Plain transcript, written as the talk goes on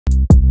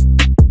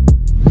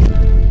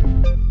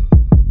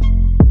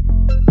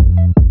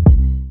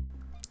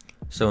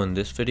So in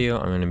this video,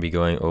 I'm going to be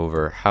going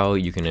over how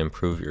you can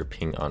improve your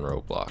ping on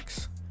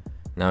Roblox.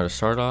 Now to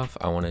start off,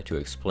 I wanted to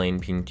explain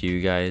ping to you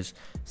guys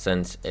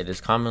since it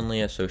is commonly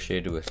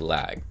associated with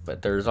lag,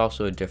 but there's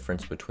also a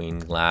difference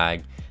between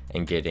lag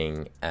and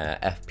getting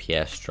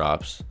FPS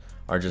drops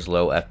or just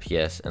low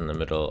FPS in the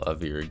middle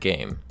of your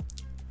game.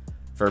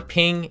 For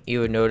ping,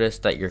 you would notice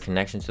that your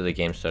connection to the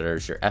game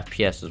stutters, your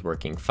FPS is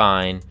working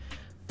fine,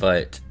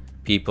 but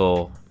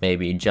people may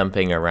be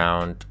jumping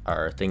around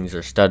or things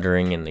are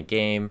stuttering in the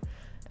game,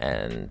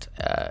 and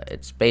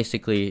it's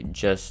basically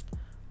just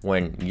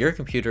when your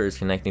computer is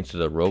connecting to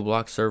the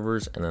Roblox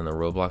servers and then the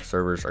Roblox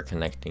servers are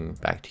connecting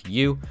back to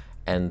you,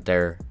 and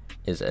there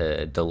is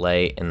a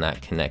delay in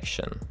that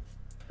connection.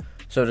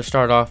 So to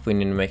start off, we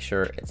need to make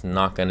sure it's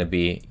not going to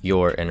be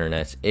your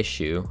internet's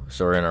issue,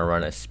 so we're going to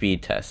run a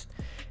speed test.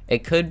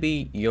 It could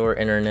be your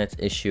internet's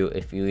issue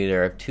if you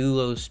either have too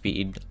low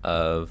speed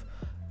of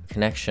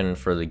connection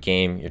for the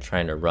game you're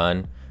trying to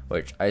run,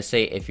 which I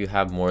say if you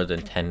have more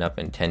than 10 up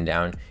and 10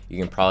 down, you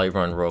can probably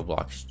run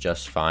Roblox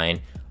just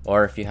fine.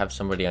 Or if you have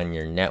somebody on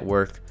your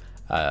network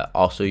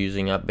also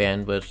using up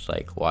bandwidth,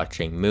 like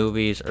watching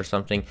movies or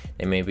something,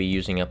 they may be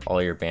using up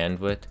all your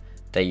bandwidth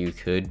that you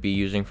could be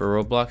using for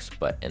Roblox.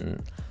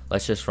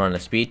 Let's just run a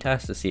speed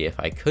test to see if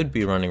I could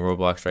be running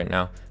Roblox right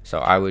now. So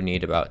I would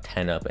need about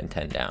 10 up and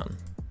 10 down.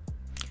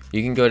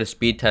 You can go to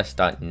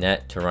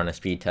speedtest.net to run a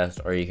speed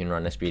test, or you can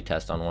run a speed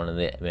test on one of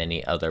the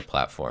many other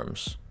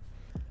platforms.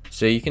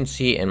 So you can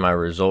see in my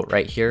result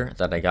right here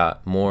that I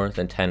got more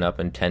than 10 up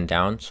and 10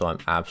 down, so I'm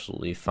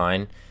absolutely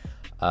fine.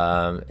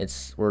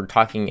 We're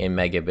talking in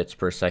megabits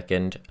per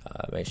second.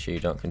 Make sure you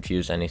don't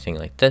confuse anything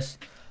like this.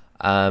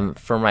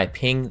 For my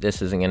ping,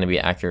 this isn't going to be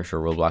accurate for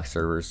Roblox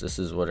servers. This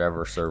is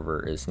whatever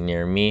server is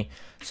near me.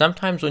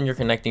 Sometimes when you're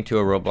connecting to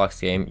a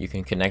Roblox game, you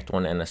can connect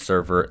one in a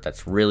server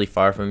that's really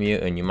far from you,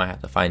 and you might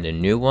have to find a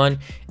new one.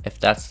 If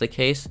that's the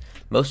case,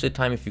 most of the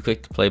time if you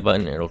click the play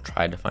button, it'll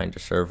try to find a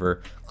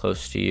server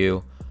close to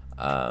you,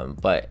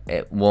 but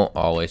it won't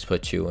always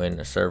put you in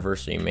a server,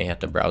 so you may have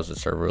to browse the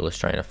server list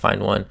trying to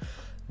find one.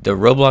 The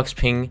Roblox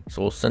ping,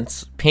 so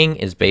since ping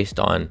is based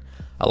on,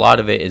 a lot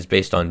of it is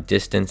based on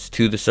distance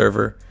to the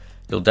server,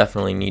 you'll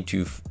definitely need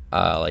to,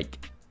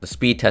 the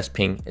speed test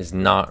ping is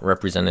not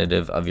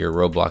representative of your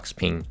Roblox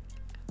ping,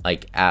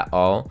 at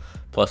all.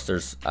 Plus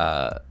there's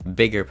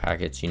bigger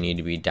packets you need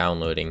to be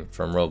downloading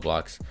from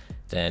Roblox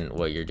than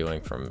what you're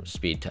doing from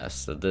speed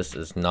test. So this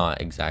is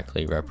not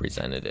exactly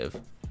representative.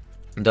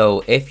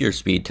 Though if your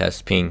speed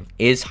test ping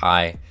is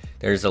high,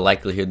 there's a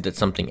likelihood that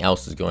something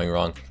else is going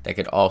wrong that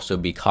could also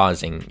be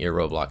causing your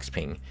Roblox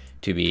ping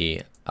to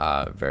be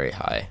very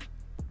high.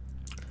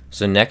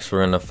 So next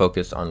we're going to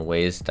focus on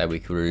ways that we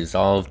could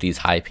resolve these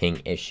high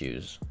ping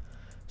issues.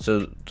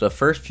 So the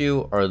first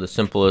few are the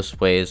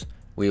simplest ways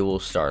we will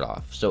start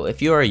off. So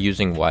if you are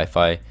using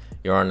Wi-Fi,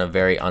 you're on a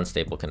very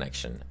unstable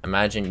connection.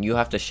 Imagine you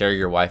have to share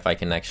your Wi-Fi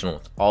connection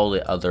with all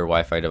the other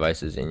Wi-Fi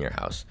devices in your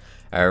house.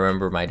 I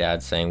remember my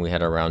dad saying we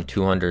had around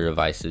 200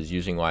 devices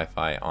using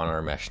Wi-Fi on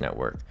our mesh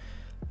network.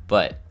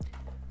 But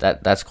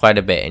that's quite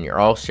a bit, and you're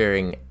all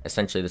sharing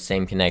essentially the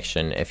same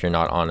connection if you're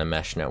not on a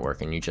mesh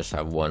network and you just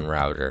have one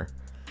router.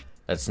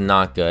 That's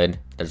not good.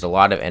 There's a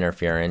lot of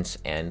interference,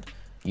 and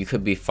you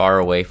could be far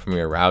away from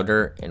your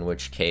router, in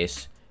which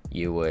case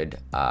you would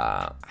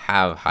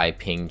have high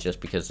ping just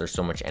because there's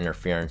so much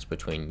interference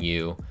between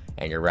you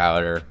and your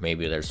router.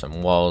 Maybe there's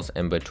some walls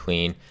in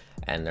between,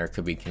 and there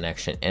could be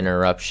connection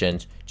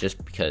interruptions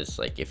just because,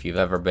 if you've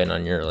ever been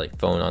on your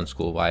phone on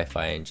school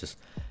Wi-Fi and just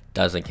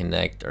doesn't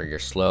connect, or you're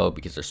slow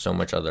because there's so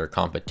much other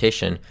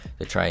competition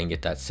to try and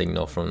get that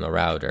signal from the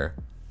router.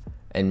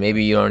 And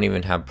maybe you don't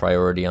even have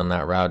priority on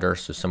that router,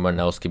 so someone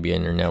else could be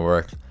in your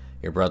network.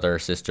 Your brother or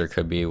sister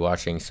could be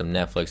watching some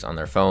Netflix on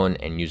their phone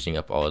and using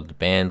up all of the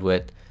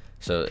bandwidth.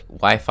 So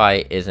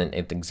Wi-Fi isn't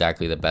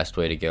exactly the best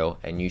way to go,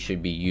 and you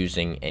should be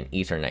using an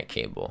Ethernet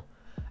cable.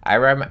 I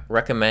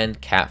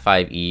recommend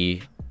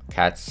Cat5e,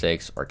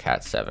 Cat6, or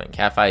Cat7.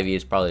 Cat5e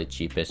is probably the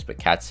cheapest, but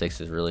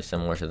Cat6 is really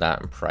similar to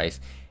that in price,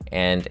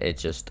 and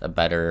it's just a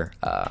better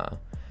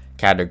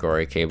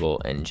category cable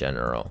in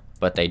general.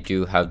 But they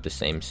do have the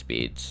same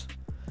speeds.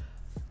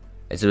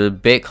 It's a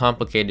bit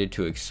complicated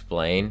to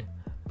explain,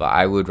 but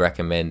I would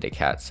recommend a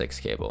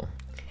Cat6 cable.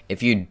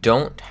 If you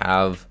don't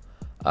have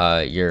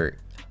your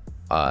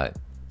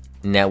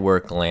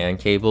network LAN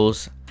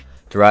cables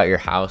throughout your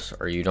house,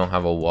 or you don't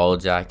have a wall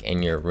jack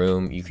in your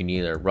room, you can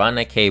either run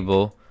a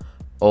cable,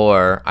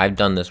 or I've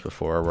done this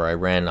before where I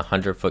ran a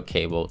 100-foot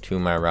cable to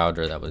my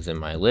router that was in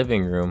my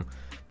living room,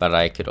 but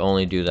I could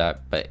only do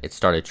that, but it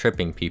started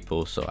tripping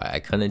people, so I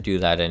couldn't do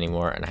that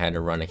anymore, and I had to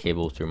run a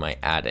cable through my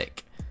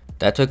attic.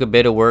 That took a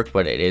bit of work,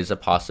 but it is a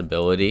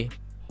possibility.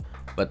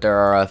 But there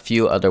are a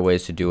few other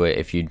ways to do it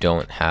if you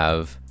don't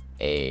have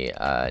a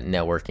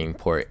networking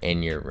port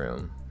in your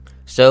room.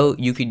 So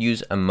you could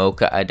use a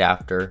MoCA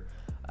adapter,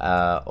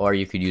 or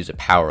you could use a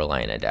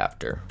PowerLine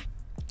adapter.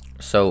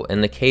 So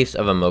in the case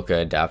of a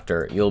MoCA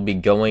adapter, you'll be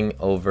going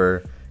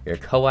over your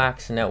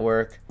coax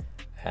network,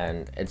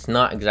 and it's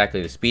not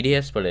exactly the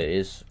speediest, but it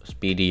is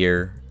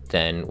speedier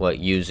than what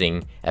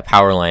using a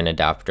PowerLine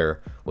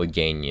adapter would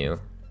gain you.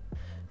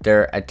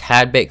 They're a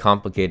tad bit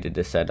complicated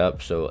to set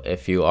up, so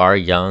if you are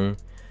young,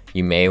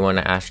 you may want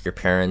to ask your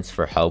parents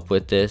for help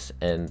with this,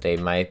 and they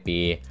might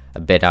be a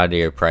bit out of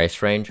your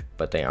price range,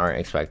 but they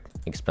aren't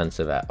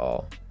expensive at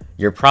all.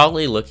 You're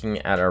probably looking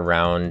at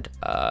around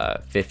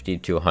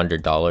 $50 to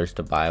 $100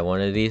 to buy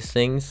one of these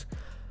things,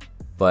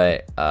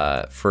 but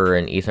for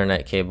an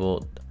Ethernet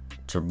cable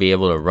to be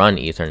able to run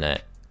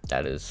Ethernet,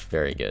 that is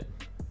very good.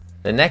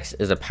 The next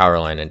is a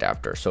PowerLine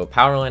adapter. So a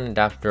PowerLine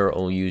adapter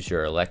will use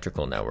your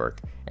electrical network.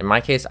 In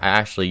my case, I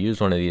actually use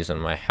one of these in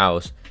my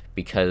house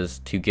because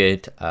to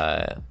get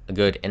a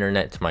good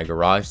internet to my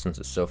garage, since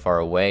it's so far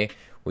away,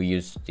 we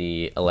use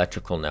the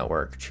electrical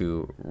network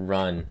to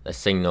run a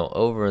signal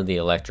over the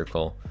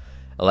electrical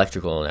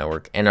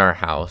network in our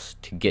house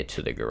to get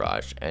to the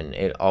garage, and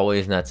it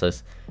always nets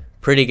us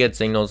pretty good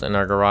signals in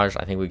our garage.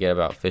 I think we get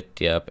about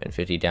 50 up and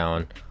 50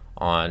 down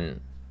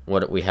on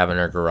what we have in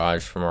our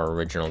garage from our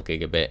original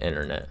gigabit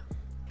internet.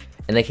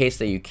 In the case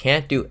that you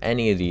can't do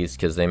any of these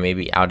because they may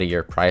be out of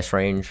your price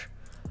range,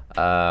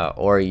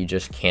 or you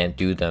just can't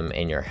do them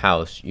in your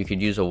house, you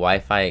could use a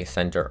Wi-Fi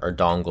extender or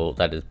dongle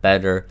that is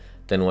better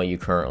than what you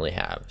currently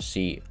have.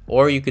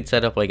 Or you could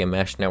set up like a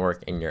mesh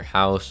network in your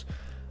house,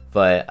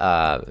 but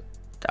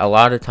a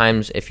lot of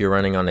times if you're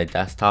running on a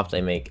desktop,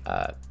 they make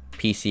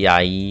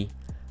PCIe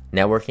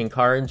networking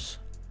cards,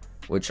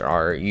 which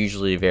are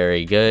usually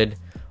very good.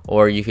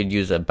 Or you could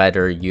use a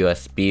better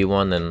USB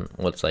one than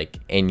what's like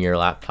in your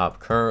laptop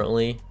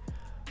currently,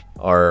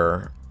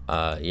 or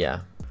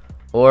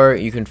or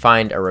you can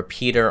find a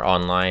repeater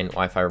online.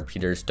 Wi-Fi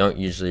repeaters don't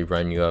usually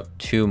run you up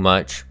too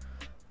much,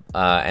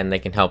 and they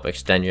can help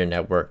extend your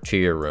network to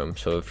your room.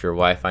 So if your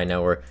Wi-Fi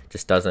network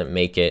just doesn't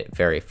make it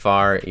very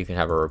far, you can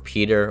have a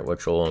repeater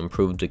which will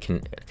improve the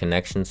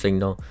connection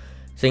signal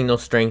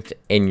strength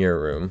in your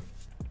room.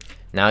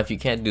 Now if you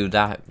can't do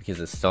that because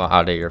it's still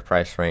out of your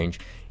price range,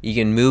 you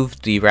can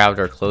move the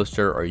router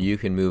closer, or you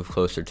can move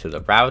closer to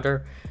the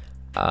router,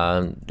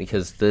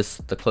 because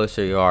the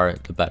closer you are,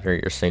 the better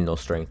your signal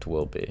strength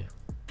will be.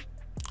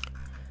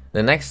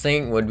 The next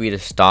thing would be to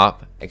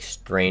stop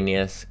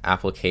extraneous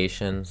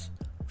applications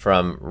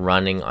from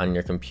running on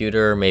your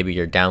computer. Maybe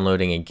you're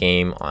downloading a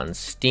game on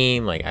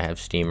Steam, like I have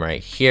Steam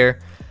right here.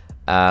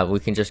 We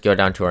can just go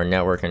down to our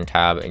networking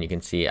tab, and you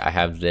can see I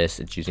have this.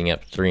 It's using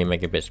up 3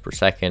 megabits per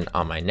second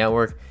on my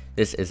network.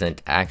 This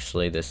isn't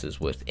actually, this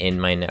is within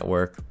my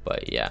network,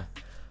 but yeah.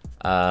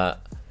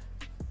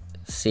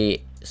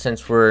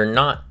 Since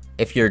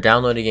if you're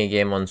downloading a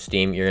game on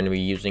Steam, you're going to be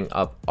using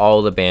up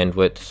all the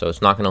bandwidth, so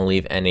it's not going to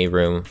leave any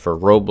room for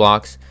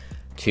Roblox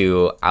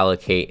to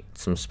allocate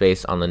some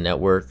space on the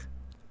network.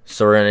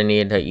 So we're going to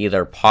need to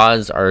either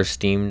pause our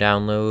Steam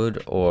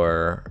download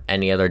or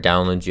any other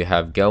downloads you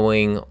have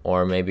going,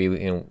 or maybe we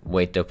can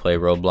wait to play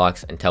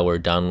Roblox until we're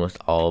done with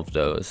all of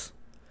those.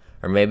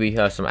 Or maybe you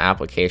have some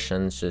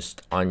applications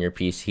just on your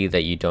PC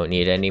that you don't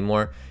need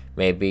anymore.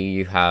 Maybe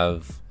you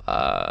have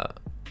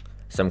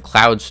some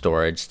cloud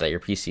storage that your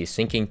PC is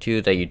syncing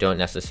to that you don't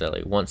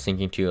necessarily want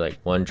syncing to,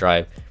 like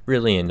OneDrive.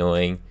 Really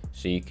annoying,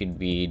 so you could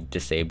be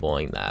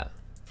disabling that.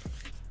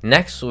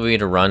 Next will be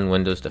to run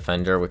Windows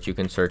Defender, which you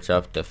can search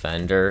up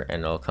Defender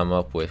and it'll come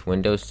up with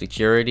Windows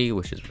Security,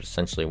 which is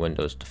essentially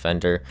Windows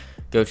Defender.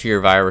 Go to your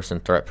virus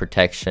and threat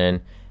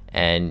protection,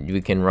 and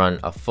you can run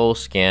a full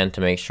scan to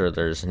make sure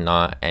there's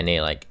not any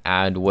like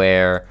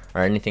adware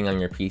or anything on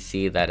your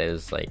PC that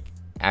is like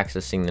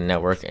accessing the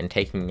network and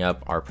taking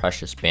up our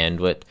precious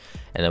bandwidth.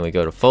 And then we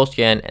go to full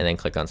scan and then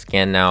click on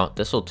scan now.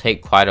 This will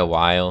take quite a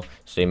while,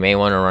 so you may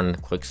want to run a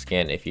quick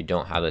scan if you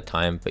don't have the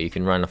time, but you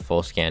can run a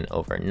full scan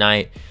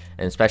overnight.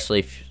 And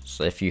especially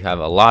if you have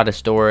a lot of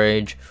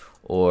storage,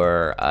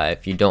 or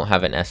if you don't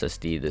have an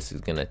SSD, this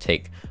is going to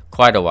take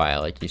quite a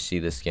while. Like you see,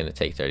 this is going to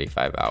take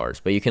 35 hours,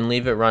 but you can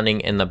leave it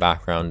running in the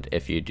background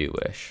if you do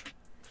wish.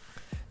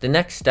 The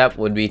next step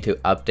would be to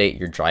update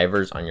your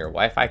drivers on your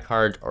Wi-Fi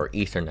card or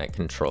Ethernet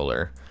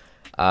controller.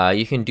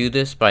 You can do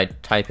this by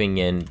typing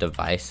in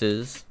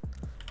devices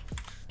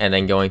and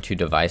then going to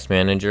device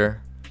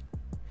manager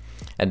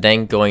and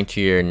then going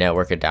to your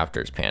network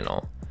adapters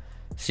panel.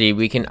 See,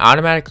 we can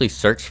automatically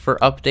search for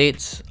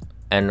updates,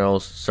 and it'll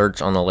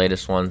search on the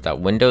latest ones that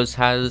Windows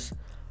has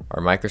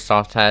or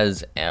Microsoft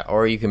has,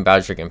 or you can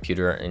browse your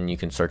computer and you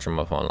can search them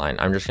up online.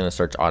 I'm just going to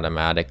search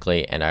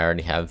automatically, and I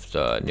already have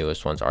the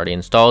newest ones already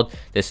installed.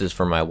 This is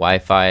for my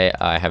Wi-Fi.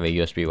 I have a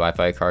USB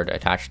Wi-Fi card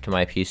attached to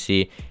my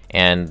PC,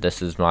 and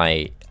this is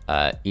my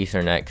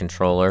Ethernet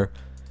controller,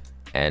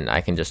 and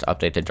I can just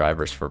update the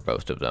drivers for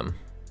both of them.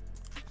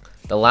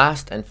 The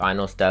last and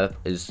final step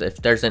is if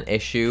there's an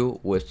issue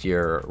with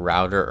your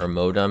router or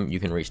modem, you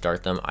can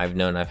restart them. I've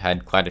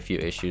had quite a few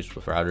issues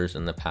with routers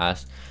in the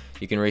past.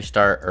 You can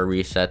restart or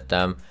reset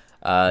them.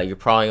 You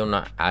probably will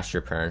not ask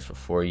your parents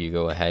before you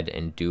go ahead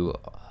and do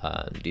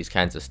these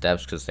kinds of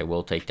steps, because they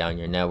will take down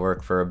your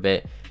network for a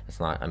bit. It's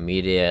not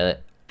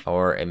immediate,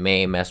 or it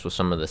may mess with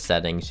some of the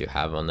settings you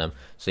have on them.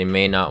 So you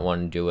may not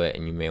want to do it,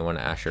 and you may want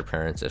to ask your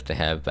parents if they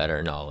have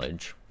better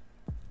knowledge.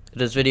 If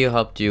this video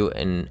helped you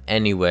in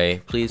any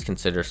way, please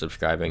consider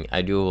subscribing.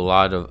 I do a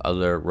lot of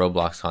other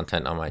Roblox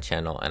content on my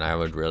channel and I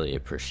would really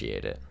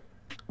appreciate it.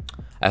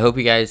 I hope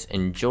you guys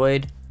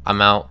enjoyed. I'm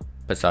out.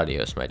 Peace,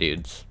 adios, my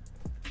dudes.